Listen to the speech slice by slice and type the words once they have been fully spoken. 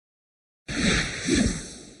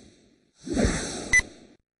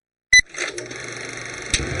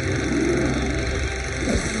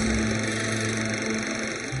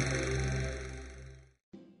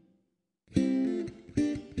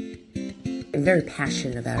I'm very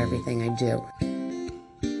passionate about everything I do.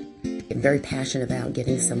 I'm very passionate about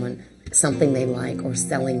getting someone something they like or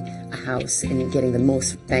selling a house and getting the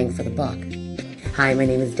most bang for the buck. Hi, my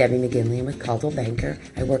name is Debi McGinley. I'm with Coldwell Banker.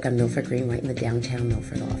 I work on Milford Green right in the downtown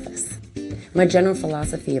Milford office. My general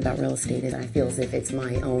philosophy about real estate is I feel as if it's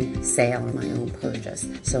my own sale or my own purchase.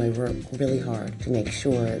 So I work really hard to make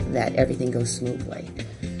sure that everything goes smoothly.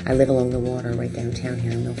 I live along the water right downtown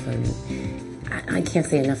here in Milford. I can't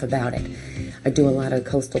say enough about it. I do a lot of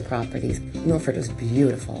coastal properties. Milford is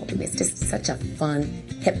beautiful. It's just such a fun,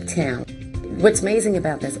 hip town. What's amazing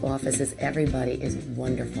about this office is everybody is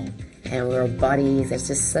wonderful. And we're buddies. There's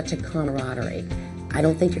just such a camaraderie. I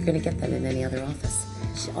don't think you're going to get that in any other office.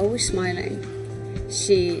 She's always smiling.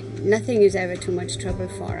 Nothing is ever too much trouble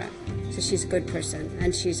for her. So she's a good person,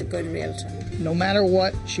 and she's a good realtor. No matter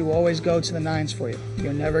what, she will always go to the nines for you.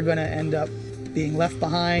 You're never going to end up being left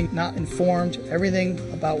behind, not informed. Everything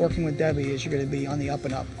about working with Debi is you're going to be on the up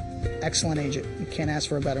and up. Excellent agent. You can't ask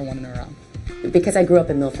for a better one in around. Because I grew up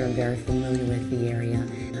in Milford, I'm very familiar with the area.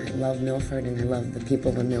 I love Milford and I love the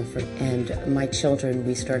people of Milford. And my children,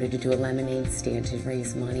 we started to do a lemonade stand to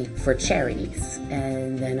raise money for charities.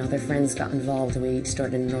 And then other friends got involved and we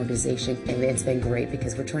started an organization. And it's been great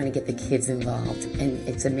because we're trying to get the kids involved. And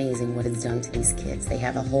it's amazing what it's done to these kids. They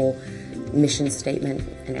have a whole mission statement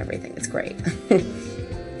and everything. It's great.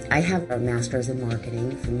 I have a master's in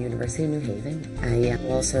marketing from the University of New Haven. I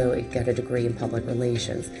also got a degree in public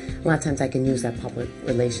relations. A lot of times I can use that public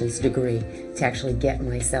relations degree to actually get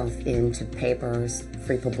myself into papers,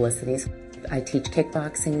 free publicities. I teach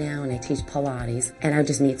kickboxing now and I teach Pilates, and I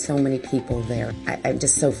just meet so many people there. I'm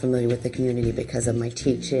just so familiar with the community because of my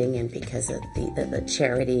teaching and because of the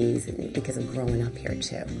charities and because of growing up here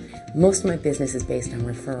too. Most of my business is based on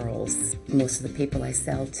referrals. Most of the people I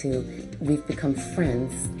sell to, we've become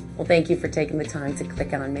friends. Well, thank you for taking the time to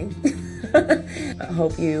click on me. I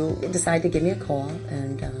hope you decide to give me a call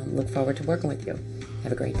and look forward to working with you.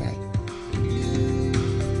 Have a great day.